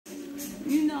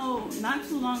you know, not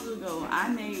too long ago, I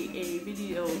made a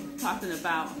video talking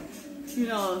about, you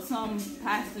know, some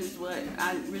pastors, what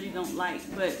I really don't like.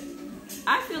 But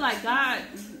I feel like God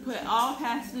put all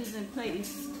pastors in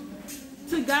place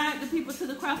to guide the people to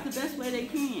the cross the best way they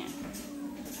can.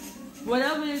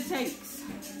 Whatever it takes.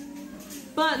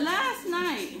 But last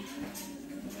night,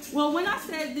 well, when I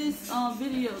said this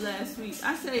video last week,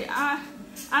 I say I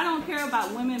don't care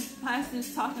about women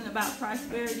pastors talking about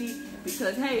prosperity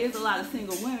because, hey, there's a lot of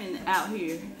single women out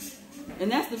here. And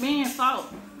that's the man's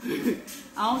fault.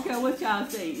 I don't care what y'all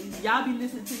say. Y'all be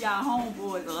listening to y'all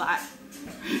homeboys a lot.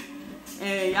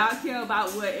 And y'all care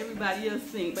about what everybody else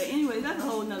thinks. But anyways, that's a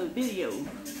whole nother video.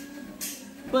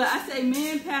 But I say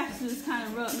men pastors kind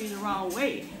of rubbed me the wrong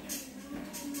way.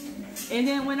 And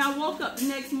then when I woke up the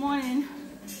next morning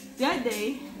that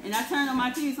day, and I turned on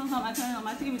my TV, sometimes I turn on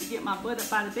my TV to get my butt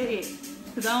up out of bed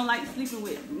because I don't like sleeping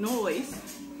with noise.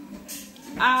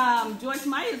 Joyce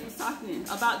Myers was talking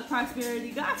about the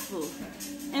prosperity gospel.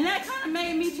 And that kind of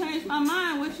made me change my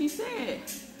mind what she said.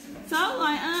 So I was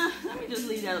like, let me just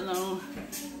leave that alone.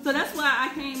 So that's why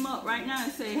I came up right now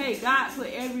and say, hey, God put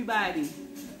everybody.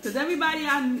 Because everybody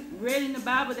I read in the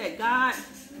Bible that God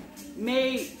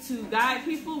made to guide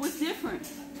people was different.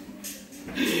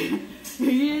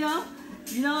 You know,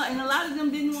 and a lot of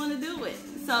them didn't want to do it.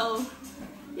 So,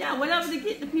 yeah, whatever to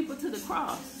get the people to the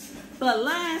cross. But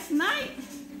last night,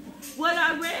 what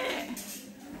I read,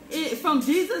 it from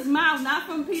Jesus' mouth, not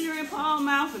from Peter and Paul's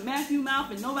mouth and Matthew's mouth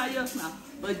and nobody else's mouth,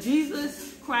 but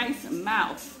Jesus Christ's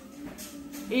mouth,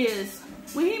 is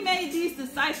when he made these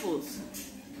disciples.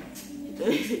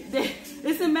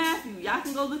 It's in Matthew. Y'all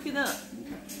can go look it up.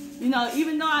 You know,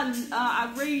 even though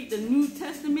I read the New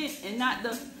Testament and not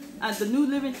the New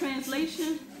Living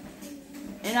Translation,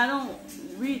 and I don't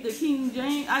read the King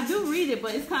James. I do read it,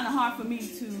 but it's kind of hard for me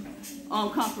to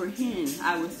comprehend,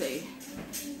 I would say.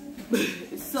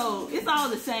 So it's all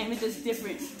the same. It's just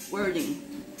different wording.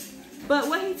 But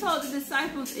what he told the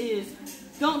disciples is,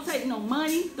 don't take no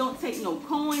money, don't take no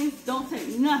coins, don't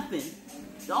take nothing.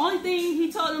 The only thing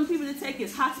he told them people to take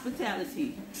is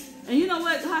hospitality. And you know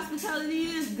what hospitality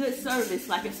is? Good service.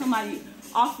 Like if somebody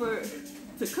offered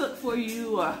to cook for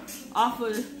you or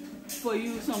offer for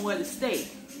you somewhere to stay.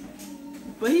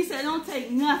 But he said, don't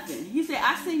take nothing. He said,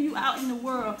 I send you out in the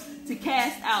world to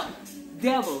cast out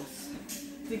devils,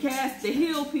 to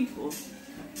heal people,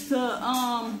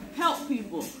 to help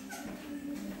people.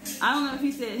 I don't know if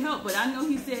he said help, but I know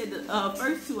he said the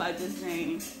first two I just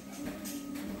named.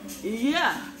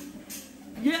 Yeah.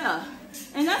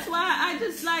 And that's why I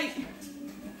just like,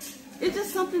 it's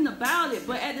just something about it.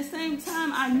 But at the same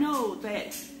time, I know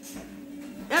that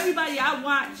everybody I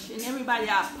watch and everybody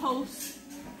I post,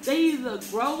 they either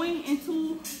growing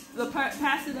into the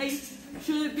pastor they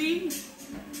should be,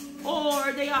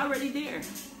 or they already there.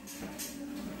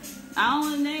 I don't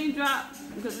want to name drop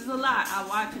because there's a lot I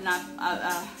watch and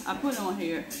I put on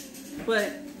here.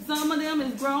 But some of them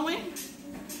is growing.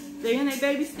 They're in their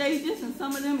baby stages, and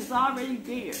some of them is already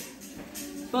there.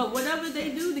 But whatever they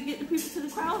do to get the people to the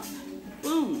cross,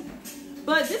 boom.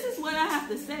 But this is what I have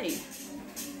to say.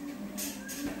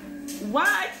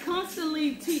 Why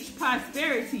constantly teach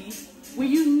prosperity when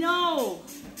you know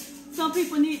some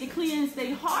people need to cleanse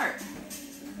their heart?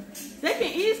 They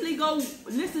can easily go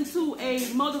listen to a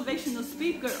motivational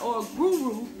speaker or a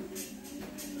guru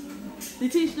to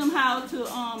teach them how to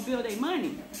build their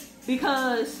money.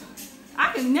 Because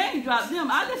I can name drop them.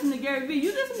 I listen to Gary Vee.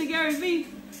 You listen to Gary Vee,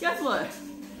 guess what?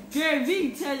 Gary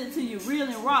Vee tells it to you real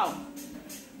and raw.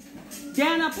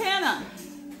 Dana Panna.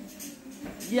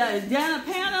 Yeah, Dana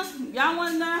Panna. Y'all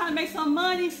want to learn how to make some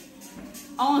money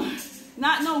on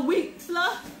not no weak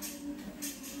fluff?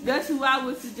 That's who I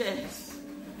would suggest.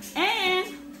 And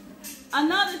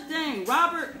another thing,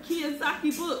 Robert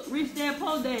Kiyosaki book, Rich Dad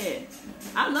Poor Dad.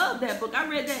 I love that book. I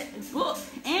read that book.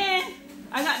 And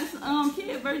I got this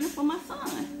kid version for my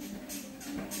son.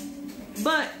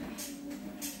 But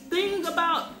thing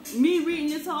about me reading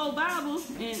this whole Bible,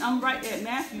 and I'm right at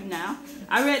Matthew now.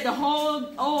 I read the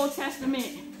whole Old Testament,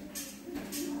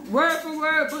 word for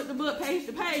word, book to book, page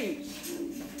to page.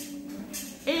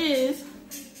 Is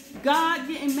God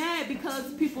getting mad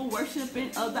because people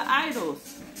worshiping other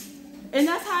idols? And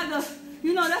that's how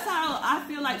that's how I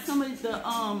feel like some of the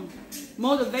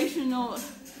motivational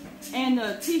and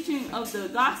the teaching of the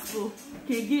gospel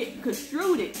can get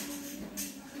construed,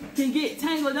 can get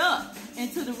tangled up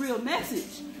into the real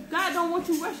message. God don't want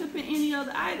you worshiping any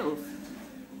other idols.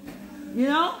 You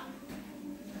know?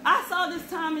 I saw this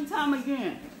time and time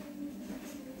again.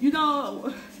 You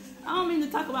know, I don't mean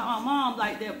to talk about my mom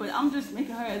like that, but I'm just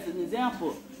making her as an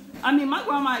example. I mean, my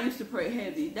grandma used to pray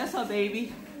heavy. That's her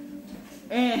baby.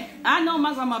 And I know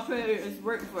my grandma prayers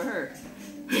work for her.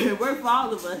 It worked for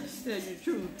all of us, to tell you the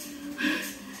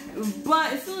truth.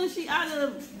 But as soon as she out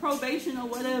of probation or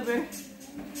whatever,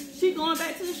 she going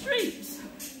back to the streets.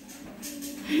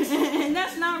 And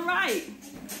that's not right.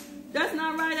 That's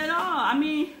not right at all. I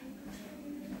mean,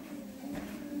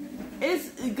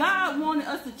 God wanted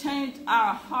us to change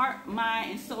our heart,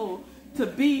 mind, and soul to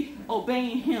be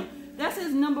obeying Him. That's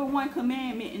His #1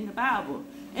 commandment in the Bible.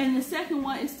 And the second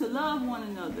one is to love one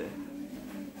another.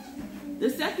 The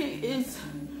second is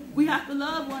we have to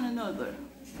love one another.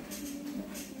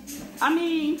 I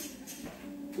mean,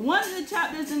 one of the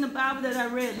chapters in the Bible that I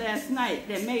read last night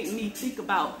that made me think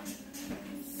about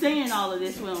saying all of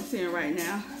this, what I'm saying right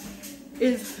now,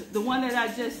 is the one that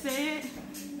I just said.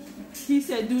 He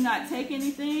said, do not take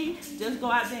anything. Just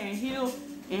go out there and heal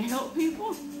and help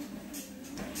people.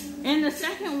 And the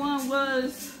second one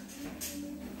was,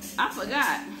 I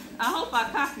forgot. I hope I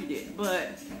copied it, but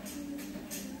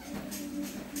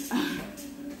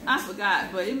I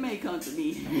forgot, but it may come to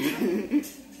me.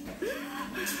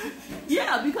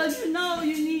 Yeah, because you know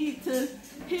you need to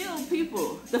heal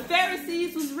people. The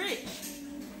Pharisees was rich.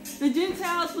 The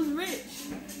Gentiles was rich.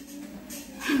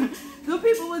 The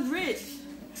people was rich.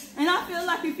 And I feel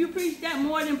like if you preach that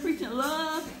more than preaching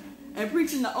love and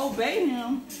preaching to obey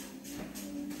Him,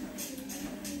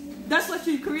 that's what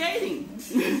you're creating.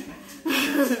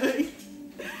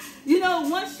 You know,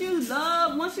 once you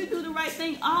love, once you do the right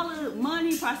thing, all of the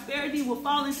money, prosperity will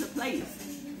fall into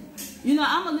place. You know,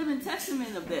 I'm a living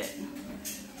testament of that.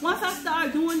 Once I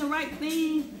start doing the right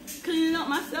thing, cleaning up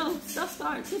myself, stuff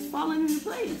starts just falling into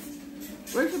place.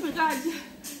 Worshiping God,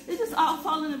 it just all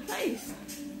fall into place.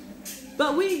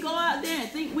 But we go out there and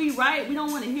think we right. We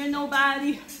don't want to hear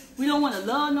nobody. We don't want to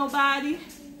love nobody.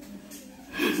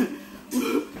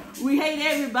 We hate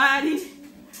everybody.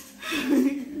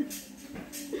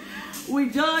 We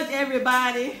judge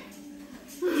everybody.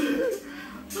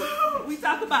 We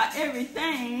talk about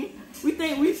everything. We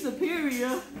think we're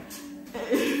superior.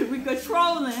 We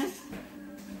controlling.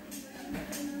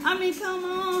 I mean, come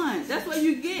on. That's what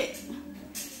you get.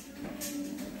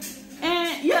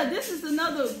 And yeah, this is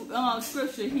another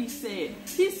scripture he said.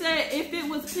 He said, if it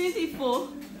was plentiful,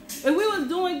 if we was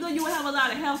doing good, you would have a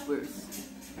lot of helpers.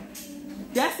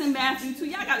 That's in Matthew 2.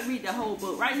 Y'all got to read the whole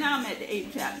book. Right now I'm at the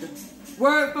 8th chapter.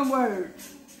 Word from word.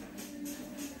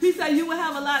 He said you would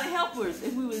have a lot of helpers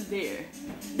if we was there.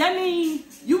 That means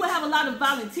you would have a lot of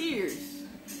volunteers.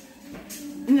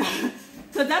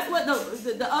 Because that's what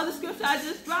the other scripture I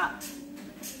just dropped,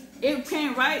 it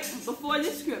came right before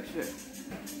this scripture.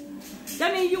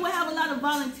 That means you would have a lot of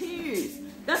volunteers.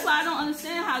 That's why I don't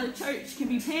understand how the church can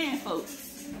be paying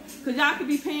folks. Because y'all could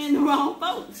be paying the wrong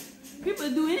folks. People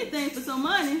do anything for some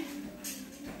money.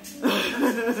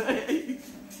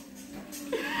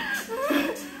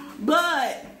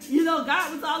 But, you know,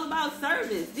 God was all about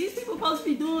service. These people supposed to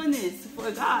be doing this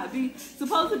for God.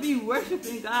 Supposed to be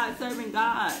worshiping God, serving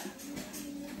God.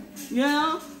 You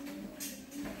know?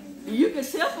 You can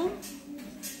tip them.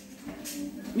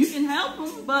 You can help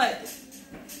them, but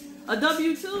a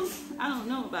W-2, I don't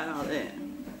know about all that.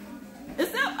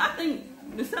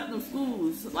 Except them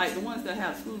schools, like the ones that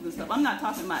have schools and stuff. I'm not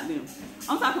talking about them.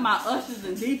 I'm talking about ushers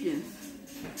and deacons.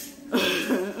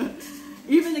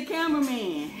 Even the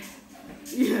cameraman.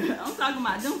 Yeah, I'm talking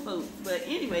about them folks. But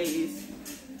anyways,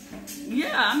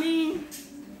 yeah, I mean,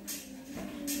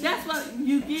 that's what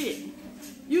you get.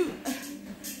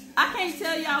 I can't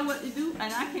tell y'all what to do,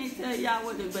 and I can't tell y'all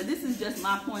what to do, but this is just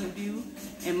my point of view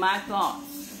and my thoughts.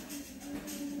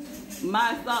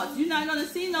 My thoughts. You're not going to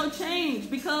see no change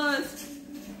because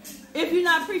if you're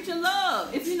not preaching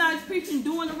love, if you're not preaching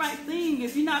doing the right thing,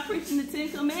 if you're not preaching the 10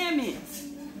 Commandments.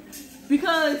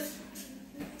 Because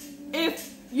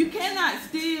if you cannot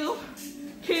steal,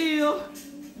 kill,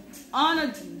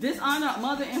 dishonor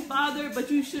mother and father,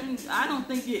 but you shouldn't, I don't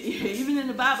think it, even in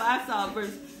the Bible I saw a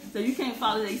verse, so you can't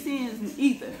follow their sins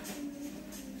either.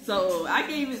 So I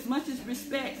gave as much as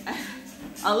respect,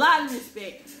 a lot of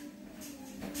respect.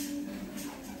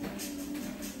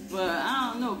 But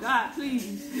I don't know, God,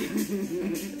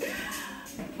 please.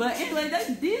 But anyway,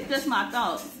 these are just my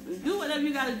thoughts. Do whatever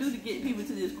you got to do to get people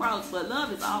to this cross, but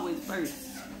love is always first.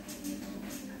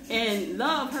 And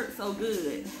love hurts so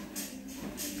good.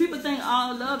 People think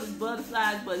all love is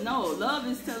butterflies, but no, love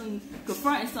is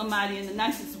confronting somebody in the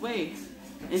nicest way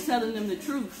and telling them the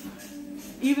truth,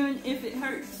 even if it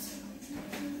hurts.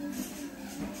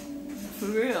 For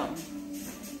real.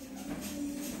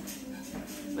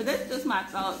 But that's just my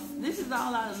thoughts. This is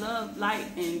all out of love, light,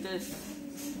 and just,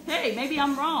 hey, maybe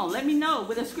I'm wrong. Let me know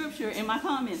with a scripture in my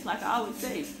comments, like I always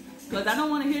say. Because I don't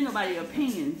want to hear nobody's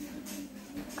opinions.